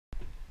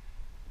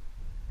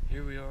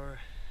Here we are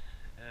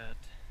at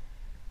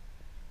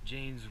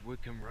James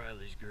Whitcomb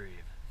Riley's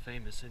grave,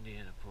 famous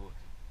Indiana poet.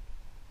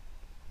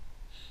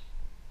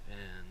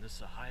 And this is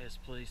the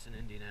highest place in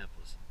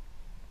Indianapolis.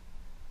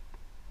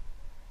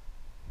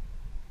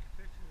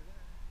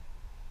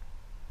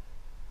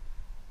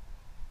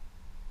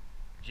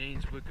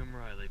 James Whitcomb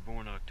Riley,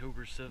 born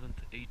October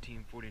 7th,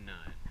 1849,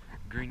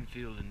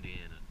 Greenfield,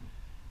 Indiana.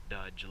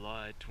 Died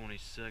July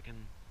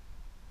 22nd,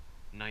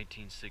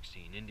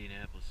 1916,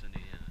 Indianapolis,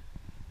 Indiana.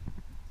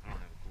 I don't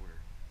have a quarter.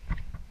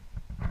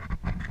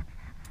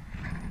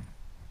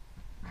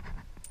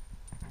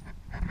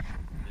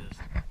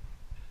 Missed.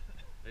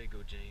 There you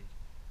go, James.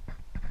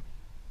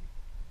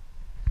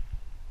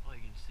 All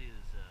you can see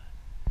is,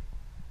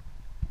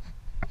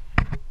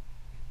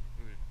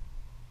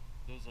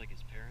 those like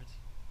his parents?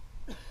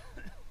 The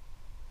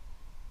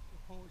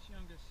poet's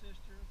youngest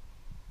sister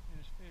and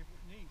his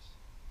favorite niece.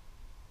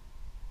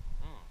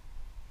 Oh.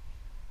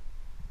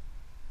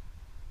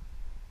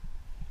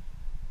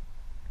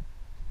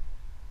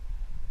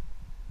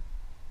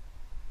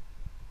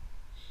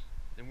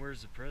 And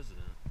where's the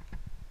president?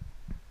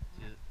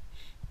 See,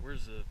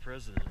 where's the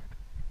president?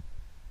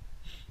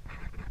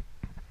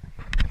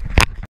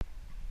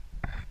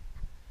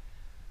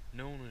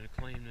 Known and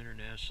acclaimed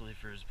internationally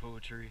for his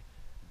poetry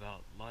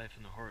about life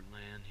in the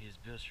heartland, he is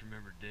best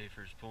remembered today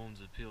for his poems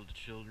that appeal to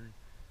children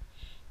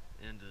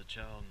and to the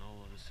child and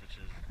all others, such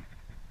as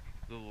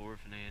Little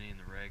Orphan Annie and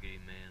the Raggedy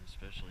Man,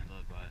 especially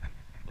loved by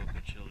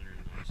local children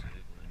and those who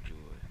will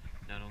enjoy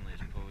not only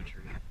his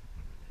poetry.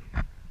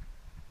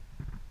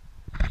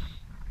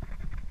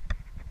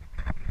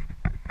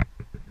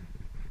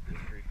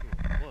 That's pretty cool.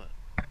 What?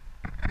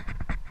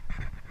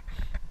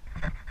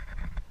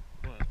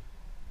 What?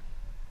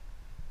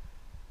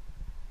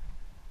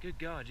 Good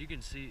God, you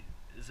can see.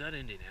 Is that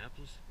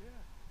Indianapolis? Yeah.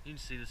 You can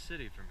see the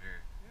city from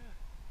here. Yeah.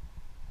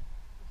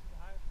 This is the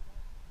highest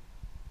point.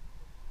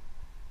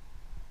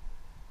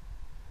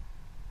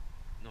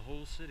 The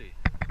whole city.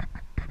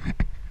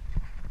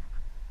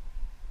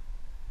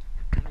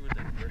 I wonder what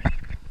that bird.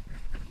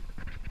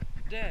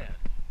 Dad!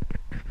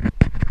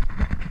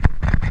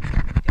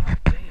 God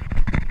damn.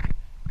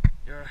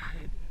 You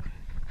alright?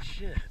 Yeah.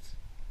 Shit.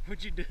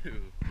 What'd you do?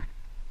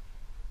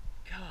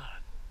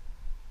 God.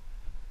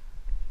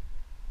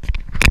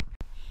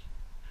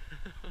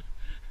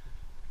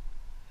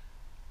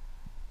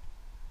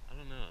 I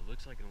don't know, it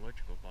looks like an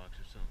electrical box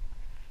or something.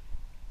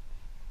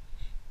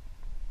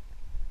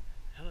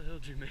 How the hell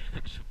did you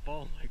manage to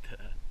fall like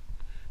that?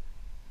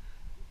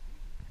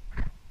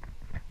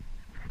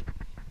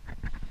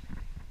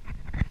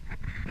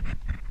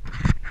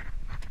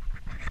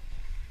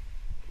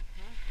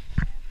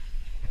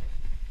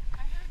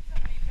 I heard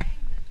somebody bang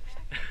this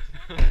back.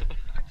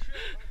 I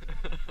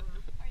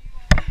tripped. Are you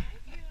alright?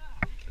 Yeah.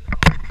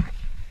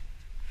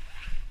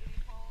 Did he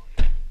fall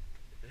in? Are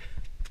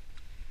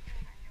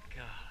you okay?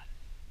 God.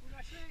 What did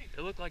I say?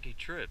 It looked like he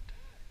tripped.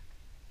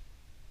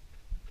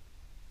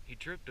 He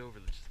tripped over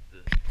the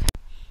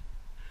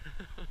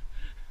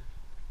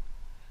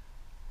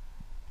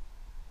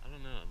I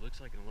don't know, it looks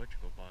like an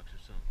electrical box or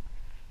something.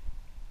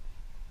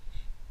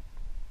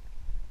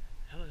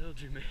 How the hell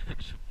did you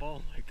manage to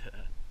fall like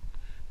that?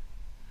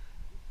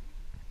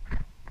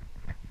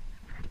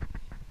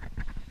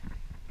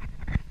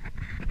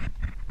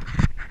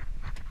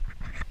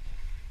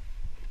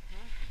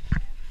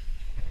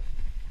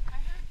 I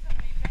heard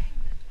somebody bang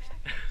this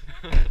back.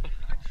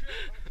 I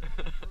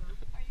tripped.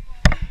 Are you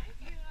alright?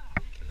 Yeah.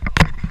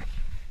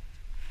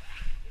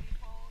 Did he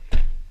fall in?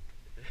 Are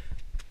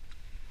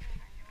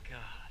you okay?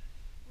 God.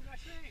 What did I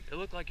say? It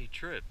looked like he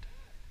tripped.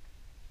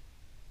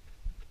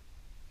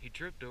 He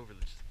tripped over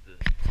this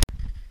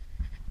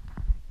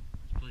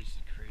place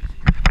is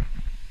crazy.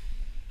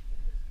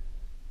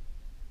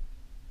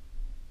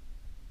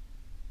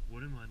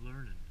 What am I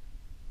learning?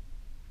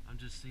 I'm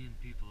just seeing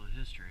people of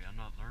history. I'm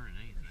not learning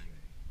anything.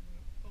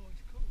 Oh,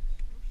 it's Coles.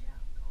 Yeah,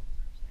 Colts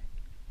Thursday.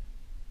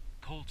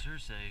 Colt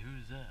Cersei,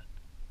 who's that?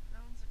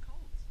 Owns the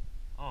Colts.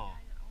 Oh, The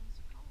guy that owns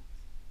the Colts.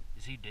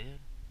 is he dead?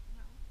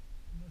 No.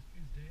 It must be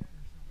his dad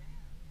or something.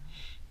 Dad,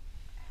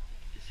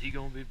 yeah. Is he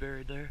gonna be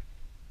buried there?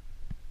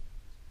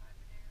 His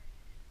private area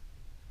is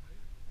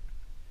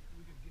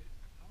We could get.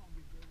 I don't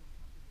be good on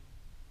something.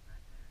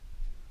 right there.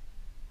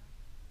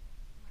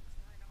 Might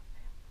slide on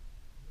down.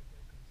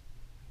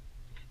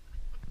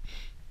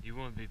 You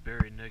want to be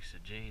buried next to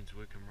James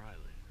Whitcomb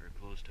Riley, or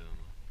close to him.